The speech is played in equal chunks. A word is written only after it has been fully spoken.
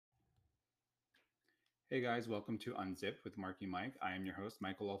Hey guys, welcome to Unzipped with Marky Mike. I am your host,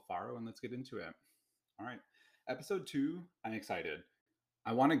 Michael Alfaro, and let's get into it. All right, episode two, I'm excited.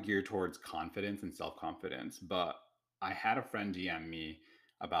 I want to gear towards confidence and self confidence, but I had a friend DM me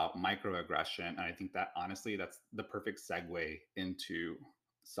about microaggression, and I think that honestly, that's the perfect segue into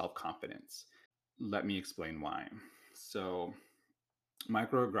self confidence. Let me explain why. So,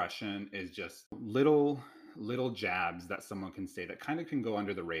 microaggression is just little jabs that someone can say that kind of can go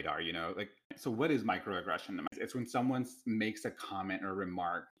under the radar, like, so what is microaggression? It's when someone makes a comment or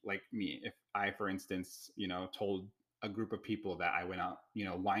remark, like me. If I, for instance, told a group of people that I went out,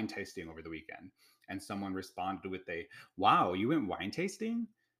 wine tasting over the weekend, and someone responded with a, wow, you went wine tasting.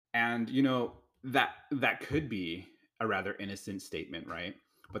 And that could be a rather innocent statement, right?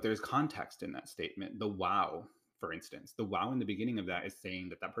 But there's context in that statement. The wow, for instance, the wow in the beginning of that is saying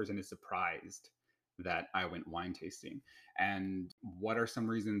that that person is surprised that I went wine tasting. And what are some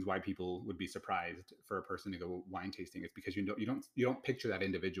reasons why people would be surprised for a person to go wine tasting? It's because you don't picture that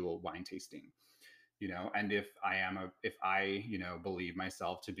individual wine tasting, And if I believe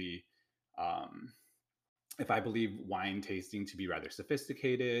myself to be, um, if I believe wine tasting to be rather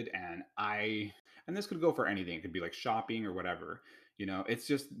sophisticated, and this could go for anything, it could be like shopping or whatever, it's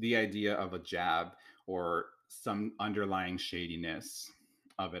just the idea of a jab or some underlying shadiness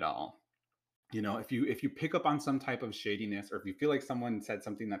of it all. If you pick up on some type of shadiness, or if you feel like someone said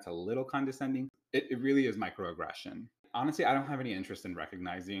something that's a little condescending, it really is microaggression. Honestly, I don't have any interest in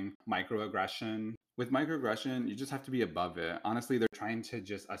recognizing microaggression. With microaggression, you just have to be above it. Honestly, they're trying to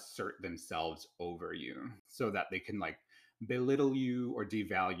just assert themselves over you so that they can like belittle you or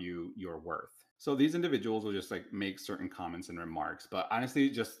devalue your worth. So these individuals will just like make certain comments and remarks, but honestly,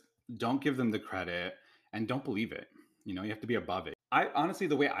 just don't give them the credit and don't believe it. You have to be above it. I honestly,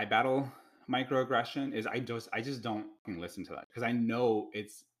 the way I battle microaggression is I just don't listen to that, because I know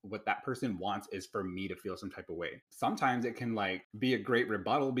it's what that person wants is for me to feel some type of way. Sometimes it can like be a great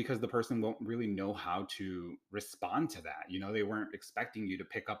rebuttal because the person won't really know how to respond to that. They weren't expecting you to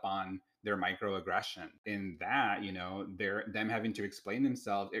pick up on their microaggression. In that, they're them having to explain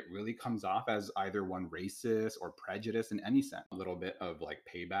themselves, it really comes off as either one racist or prejudice in any sense. A little bit of like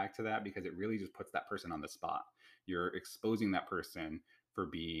payback to that, because it really just puts that person on the spot. You're exposing that person for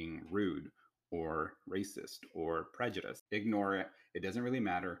being rude or racist or prejudiced. Ignore it. It doesn't really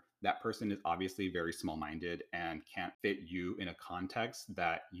matter. That person is obviously very small minded and can't fit you in a context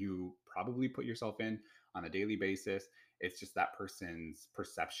that you probably put yourself in on a daily basis. It's just that person's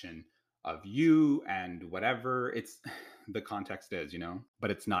perception of you and whatever it's the context is, but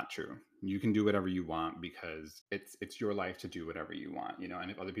it's not true. You can do whatever you want because it's your life to do whatever you want,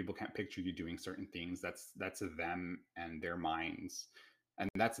 and if other people can't picture you doing certain things, that's them and their minds, and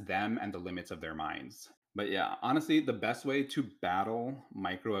that's them and the limits of their minds. But yeah, honestly, the best way to battle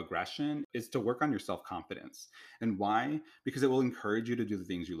microaggression is to work on your self confidence. And why? Because it will encourage you to do the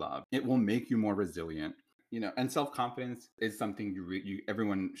things you love. It will make you more resilient. And self confidence is something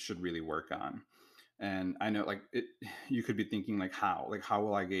everyone should really work on. And I know, like, you could be thinking like, how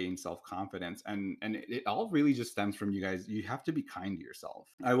will I gain self-confidence? And it all really just stems from, you guys, you have to be kind to yourself.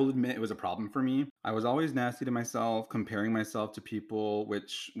 I will admit it was a problem for me. I was always nasty to myself, comparing myself to people,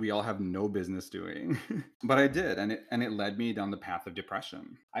 which we all have no business doing. But I did, and it led me down the path of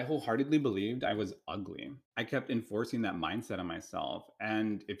depression. I wholeheartedly believed I was ugly. I kept enforcing that mindset on myself.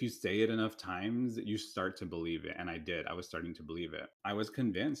 And if you say it enough times, you start to believe it. And I did. I was starting to believe it. I was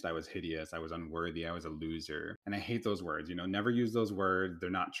convinced I was hideous. I was unworthy. I was a loser. And I hate those words. Never use those words. They're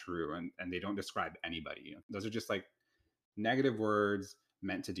not true. And they don't describe anybody. Those are just like negative words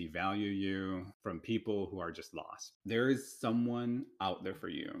meant to devalue you from people who are just lost. There is someone out there for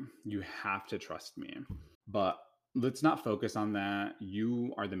you. You have to trust me. But let's not focus on that.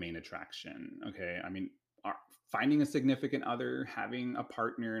 You are the main attraction. Okay. I mean, finding a significant other, having a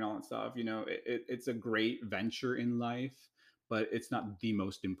partner, and all that stuff, it's a great venture in life, but it's not the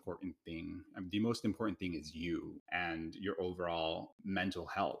most important thing. The most important thing is you and your overall mental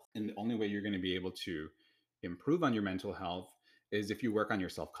health. And the only way you're going to be able to improve on your mental health is if you work on your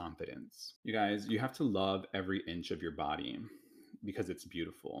self confidence. You guys, you have to love every inch of your body because it's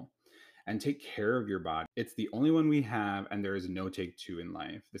beautiful, and take care of your body. It's the only one we have, and there is no take two in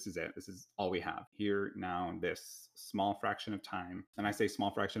life. This is it. This is all we have here now, this small fraction of time. And I say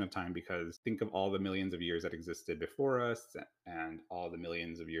small fraction of time because think of all the millions of years that existed before us and all the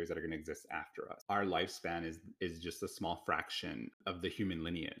millions of years that are going to exist after us. Our lifespan is just a small fraction of the human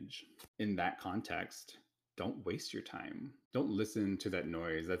lineage. In that context, don't waste your time. Don't listen to that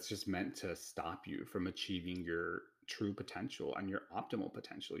noise that's just meant to stop you from achieving your true potential and your optimal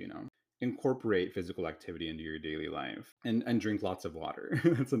potential. Incorporate physical activity into your daily life, and drink lots of water.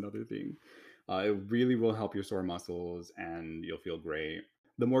 That's another thing. It really will help your sore muscles and you'll feel great.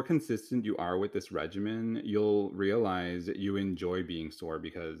 The more consistent you are with this regimen, you'll realize you enjoy being sore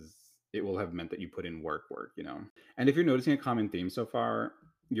because it will have meant that you put in work. And if you're noticing a common theme so far,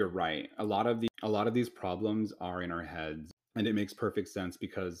 you're right. A lot of these problems are in our heads, and it makes perfect sense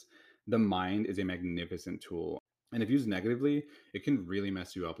because the mind is a magnificent tool. And if used negatively, it can really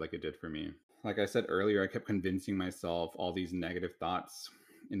mess you up like it did for me. Like I said earlier, I kept convincing myself all these negative thoughts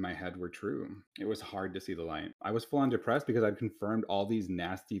in my head were true. It was hard to see the light. I was full on depressed because I'd confirmed all these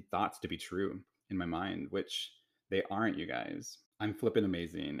nasty thoughts to be true in my mind, which they aren't, you guys. I'm flipping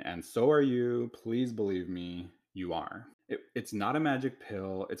amazing, and so are you. Please believe me, you are. It's not a magic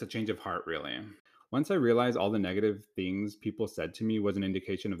pill, it's a change of heart, really. Once I realized all the negative things people said to me was an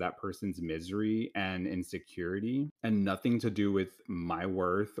indication of that person's misery and insecurity and nothing to do with my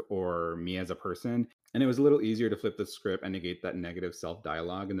worth or me as a person. And it was a little easier to flip the script and negate that negative self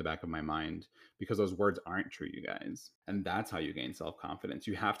dialogue in the back of my mind because those words aren't true, you guys. And that's how you gain self confidence.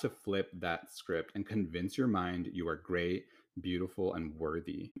 You have to flip that script and convince your mind you are great, beautiful, and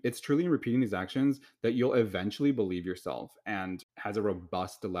worthy. It's truly in repeating these actions that you'll eventually believe yourself and has a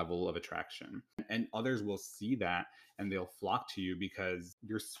robust level of attraction. And others will see that and they'll flock to you because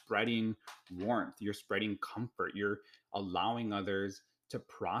you're spreading warmth, you're spreading comfort, you're allowing others to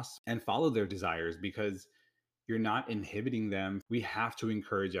prosper and follow their desires because you're not inhibiting them. We have to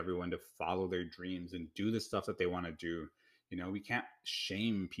encourage everyone to follow their dreams and do the stuff that they want to do. We can't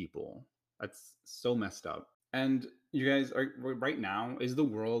shame people. That's so messed up. And you guys are right now, is the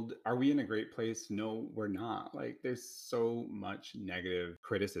world, are we in a great place? No, we're not. Like, there's so much negative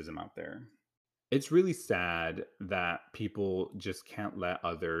criticism out there. It's really sad that people just can't let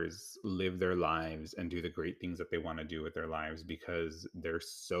others live their lives and do the great things that they want to do with their lives because they're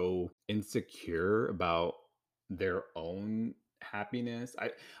so insecure about their own happiness.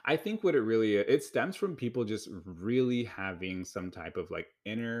 I think what it stems from people just really having some type of like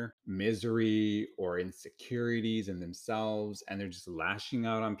inner misery or insecurities in themselves, and they're just lashing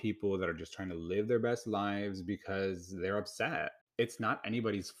out on people that are just trying to live their best lives because they're upset. It's not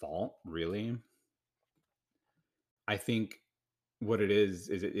anybody's fault, really. I think what it is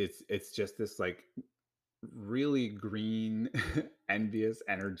it's just this like really green envious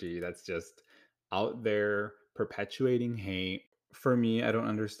energy that's just out there perpetuating hate. For me, I don't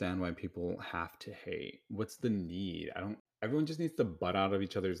understand why people have to hate. What's the need? I don't Everyone just needs to butt out of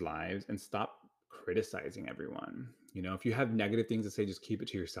each other's lives and stop criticizing everyone. If you have negative things to say, just keep it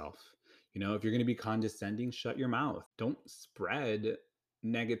to yourself. If you're going to be condescending, shut your mouth. Don't spread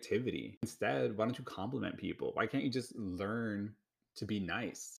negativity. Instead, why don't you compliment people? Why can't you just learn to be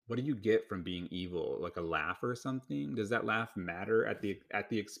nice? What do you get from being evil? Like a laugh or something? Does that laugh matter at the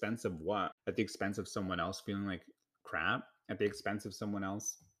expense of what? At the expense of someone else feeling like crap? At the expense of someone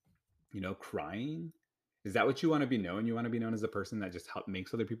else, crying? Is that what you want to be known? You want to be known as the person that just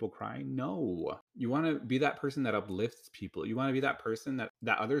makes other people cry? No. You want to be that person that uplifts people. You want to be that person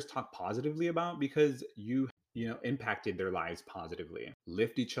that others talk positively about because you impacted their lives positively.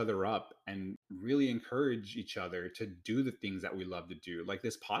 Lift each other up and really encourage each other to do the things that we love to do. Like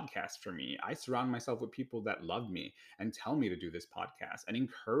this podcast for me. I surround myself with people that love me and tell me to do this podcast and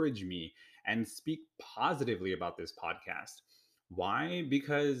encourage me and speak positively about this podcast. Why?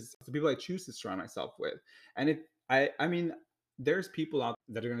 Because it's the people I choose to surround myself with. And I mean, there's people out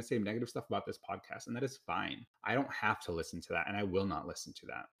that are going to say negative stuff about this podcast, and that is fine. I don't have to listen to that, and I will not listen to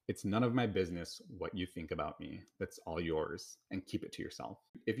that. It's none of my business what you think about me. That's all yours, and keep it to yourself.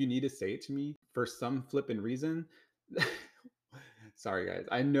 If you need to say it to me for some flippin' reason, sorry guys.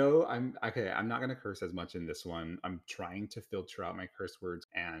 I know I'm okay. I'm not going to curse as much in this one. I'm trying to filter out my curse words,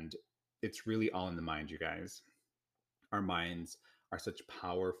 and it's really all in the mind, you guys. Our minds are such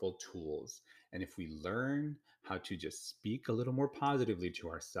powerful tools. And if we learn how to just speak a little more positively to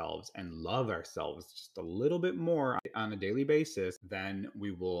ourselves and love ourselves just a little bit more on a daily basis, then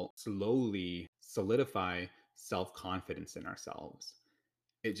we will slowly solidify self confidence in ourselves.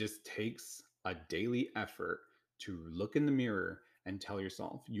 It just takes a daily effort to look in the mirror and tell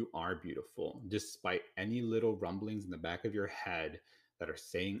yourself you are beautiful, despite any little rumblings in the back of your head that are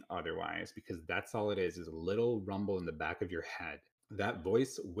saying otherwise, because that's all it is a little rumble in the back of your head. That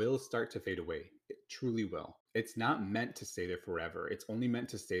voice will start to fade away. It truly will. It's not meant to stay there forever. It's only meant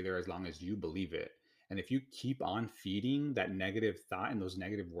to stay there as long as you believe it. And if you keep on feeding that negative thought and those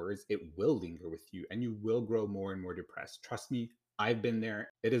negative words, it will linger with you and you will grow more and more depressed. Trust me, I've been there.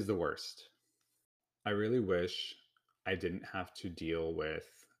 It is the worst. I really wish I didn't have to deal with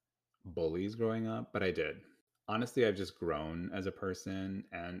bullies growing up, but I did. Honestly, I've just grown as a person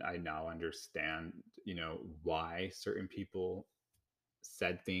and I now understand, why certain people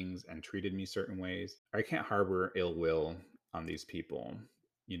said things and treated me certain ways. I can't harbor ill will on these people.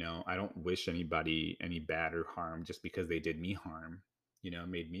 I don't wish anybody any bad or harm just because they did me harm,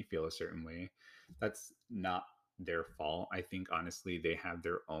 made me feel a certain way. That's not their fault. I think honestly, they have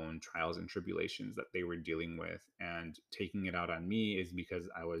their own trials and tribulations that they were dealing with. And taking it out on me is because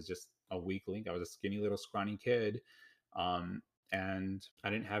I was just a weak link. I was a skinny little scrawny kid. Um, and I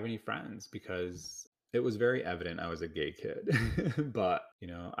didn't have any friends because it was very evident I was a gay kid. But,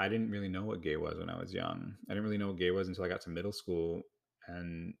 I didn't really know what gay was when I was young. I didn't really know what gay was until I got to middle school.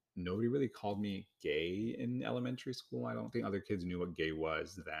 And nobody really called me gay in elementary school. I don't think other kids knew what gay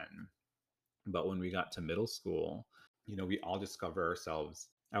was then. But when we got to middle school, we all discover ourselves.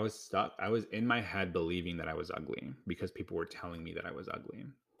 I was stuck. I was in my head believing that I was ugly because people were telling me that I was ugly.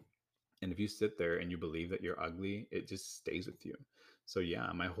 And if you sit there and you believe that you're ugly, it just stays with you. So, yeah,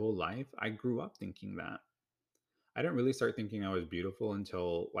 my whole life, I grew up thinking that. I didn't really start thinking I was beautiful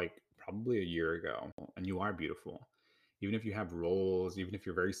until like probably a year ago. And you are beautiful. Even if you have rolls, even if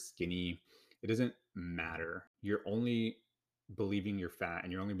you're very skinny, it doesn't matter. You're only believing you're fat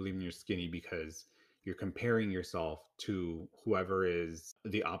and you're only believing you're skinny because you're comparing yourself to whoever is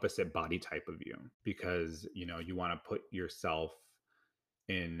the opposite body type of you because, you want to put yourself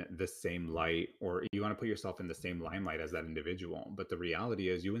in the same light, or you want to put yourself in the same limelight as that individual. But the reality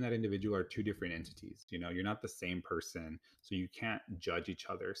is you and that individual are two different entities. You're not the same person, so you can't judge each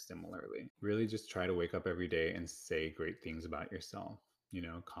other similarly. Really just try to wake up every day and say great things about yourself.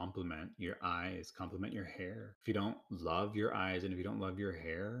 Compliment your eyes, compliment your hair. If you don't love your eyes and if you don't love your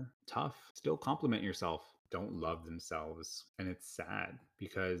hair, tough. Still compliment yourself. Don't love themselves. And it's sad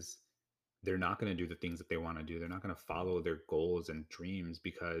because they're not going to do the things that they want to do. They're not going to follow their goals and dreams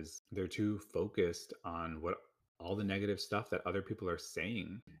because they're too focused on what all the negative stuff that other people are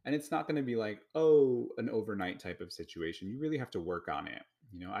saying. And it's not going to be like, oh, an overnight type of situation. You really have to work on it.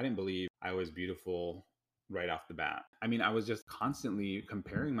 I didn't believe I was beautiful right off the bat. I mean, I was just constantly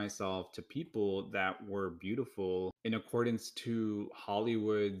comparing myself to people that were beautiful in accordance to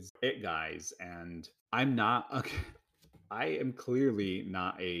Hollywood's it guys. And I'm not a I am clearly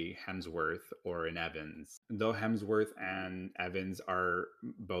not a Hemsworth or an Evans. Though Hemsworth and Evans are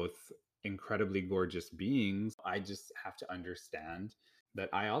both incredibly gorgeous beings, I just have to understand that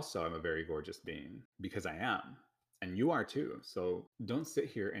I also am a very gorgeous being because I am. And you are too. So don't sit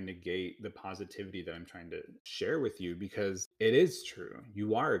here and negate the positivity that I'm trying to share with you because it is true.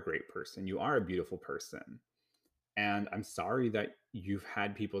 You are a great person. You are a beautiful person. And I'm sorry that you've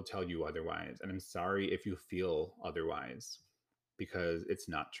had people tell you otherwise. And I'm sorry if you feel otherwise because it's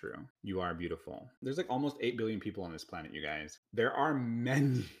not true. You are beautiful. There's like almost 8 billion people on this planet, you guys. There are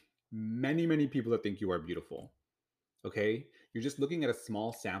many, many, many people that think you are beautiful. Okay, you're just looking at a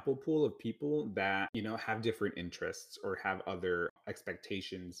small sample pool of people that have different interests or have other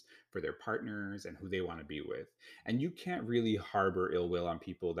expectations for their partners and who they want to be with. And you can't really harbor ill will on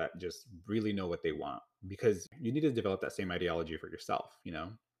people that just really know what they want because you need to develop that same ideology for yourself.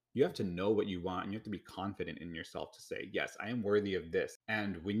 You have to know what you want and you have to be confident in yourself to say, yes, I am worthy of this.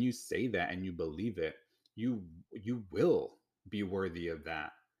 And when you say that and you believe it, you will be worthy of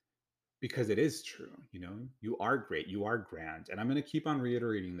that because it is true. You are great, you are grand, and I'm going to keep on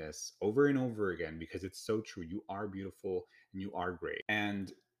reiterating this over and over again because it's so true. You are beautiful and you are great.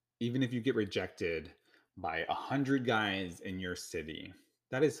 And even if you get rejected by 100 guys in your city,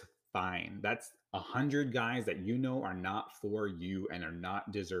 that is fine. That's 100 guys that are not for you and are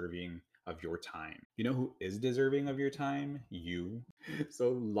not deserving of your time. You know who is deserving of your time? You. So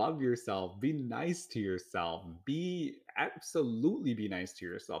love yourself, be nice to yourself, absolutely be nice to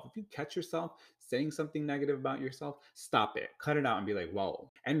yourself. If you catch yourself saying something negative about yourself, stop it, cut it out and be like, whoa.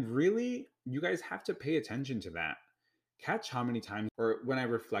 And really, you guys have to pay attention to that. Catch how many times, or when I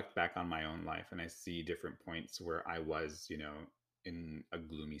reflect back on my own life and I see different points where I was, in a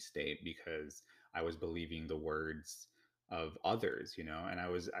gloomy state because I was believing the words of others, and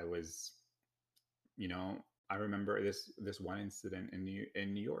you know, I remember this one incident in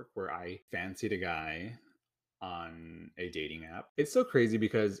New York where I fancied a guy on a dating app. It's so crazy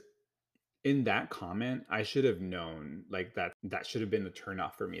because in that comment, I should have known like that should have been the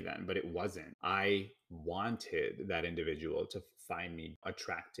turnoff for me then, but it wasn't. I wanted that individual to find me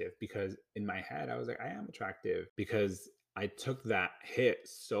attractive because in my head I was like, I am attractive because I took that hit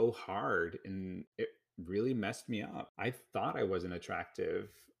so hard and it really messed me up. I thought I wasn't attractive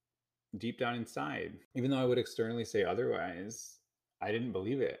deep down inside. Even though I would externally say otherwise, I didn't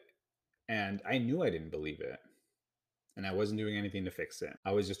believe it. And I knew I didn't believe it. And I wasn't doing anything to fix it.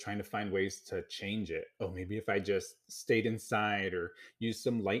 I was just trying to find ways to change it. Oh, maybe if I just stayed inside or used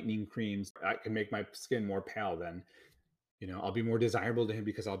some lightening creams, I could make my skin more pale then. I'll be more desirable to him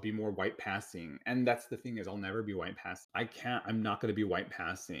because I'll be more white passing. And that's the thing is I'll never be white passing. I'm not going to be white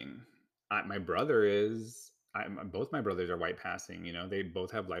passing. My brother is, both my brothers are white passing, they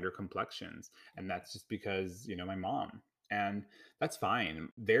both have lighter complexions. And that's just because, my mom. And that's fine.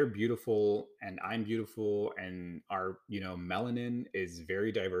 They're beautiful and I'm beautiful. And our, melanin is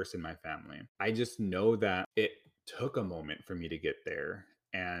very diverse in my family. I just know that it took a moment for me to get there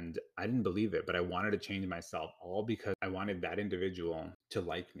and I didn't believe it, but I wanted to change myself all because I wanted that individual to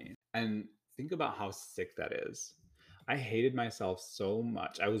like me. And think about how sick that is. I hated myself so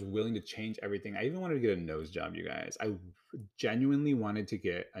much. I was willing to change everything. I even wanted to get a nose job, you guys. I genuinely wanted to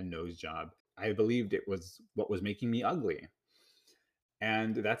get a nose job. I believed it was what was making me ugly.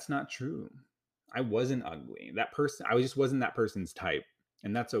 And that's not true. I wasn't ugly. That person, I just wasn't that person's type.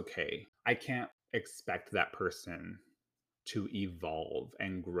 And that's okay. I can't expect that person to evolve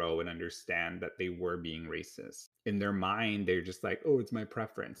and grow and understand that they were being racist. In their mind, they're just like, "Oh, it's my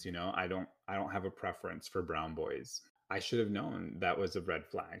preference, I don't have a preference for brown boys." I should have known that was a red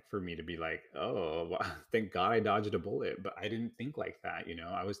flag for me to be like, "Oh, well, thank God I dodged a bullet." But I didn't think like that.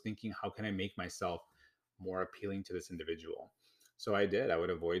 I was thinking, how can I make myself more appealing to this individual? So I did. I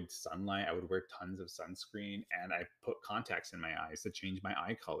would avoid sunlight. I would wear tons of sunscreen and I put contacts in my eyes to change my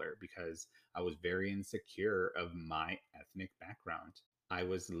eye color because I was very insecure of my ethnic background. I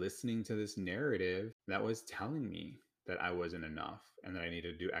was listening to this narrative that was telling me that I wasn't enough and that I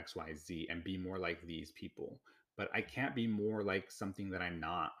needed to do X, Y, Z and be more like these people. But I can't be more like something that I'm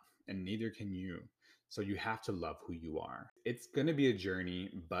not, and neither can you. So you have to love who you are. It's going to be a journey,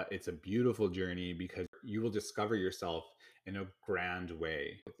 but it's a beautiful journey because you will discover yourself in a grand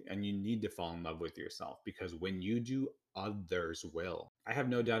way. And you need to fall in love with yourself because when you do, others will. I have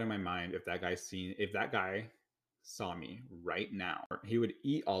no doubt in my mind if that guy saw me right now, he would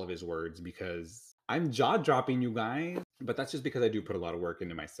eat all of his words because I'm jaw dropping, you guys. But that's just because I do put a lot of work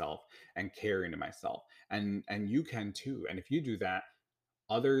into myself and care into myself. And you can too. And if you do that,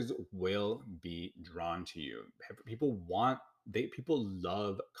 others will be drawn to you. People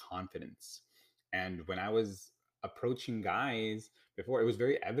love confidence. And when I was approaching guys before, it was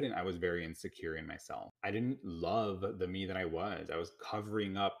very evident I was very insecure in myself. I didn't love the me that I was. I was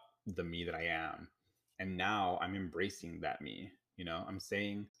covering up the me that I am. And now I'm embracing that me. I'm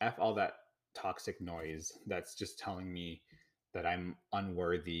saying F all that toxic noise that's just telling me that I'm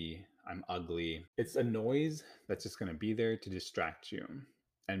unworthy, I'm ugly. It's a noise that's just going to be there to distract you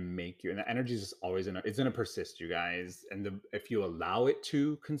and make you, and the energy is just always it's going to persist, you guys. And if you allow it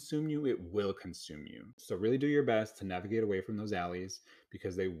to consume you, it will consume you. So really do your best to navigate away from those alleys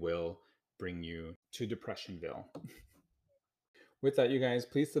because they will bring you to depressionville. With that, you guys,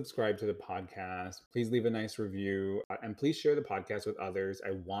 please subscribe to the podcast. Please leave a nice review and please share the podcast with others.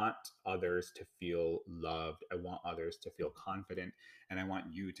 I want others to feel loved. I want others to feel confident. And I want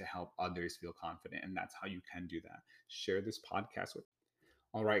you to help others feel confident. And that's how you can do that. Share this podcast with.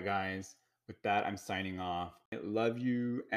 All right, guys. With that, I'm signing off. I love you.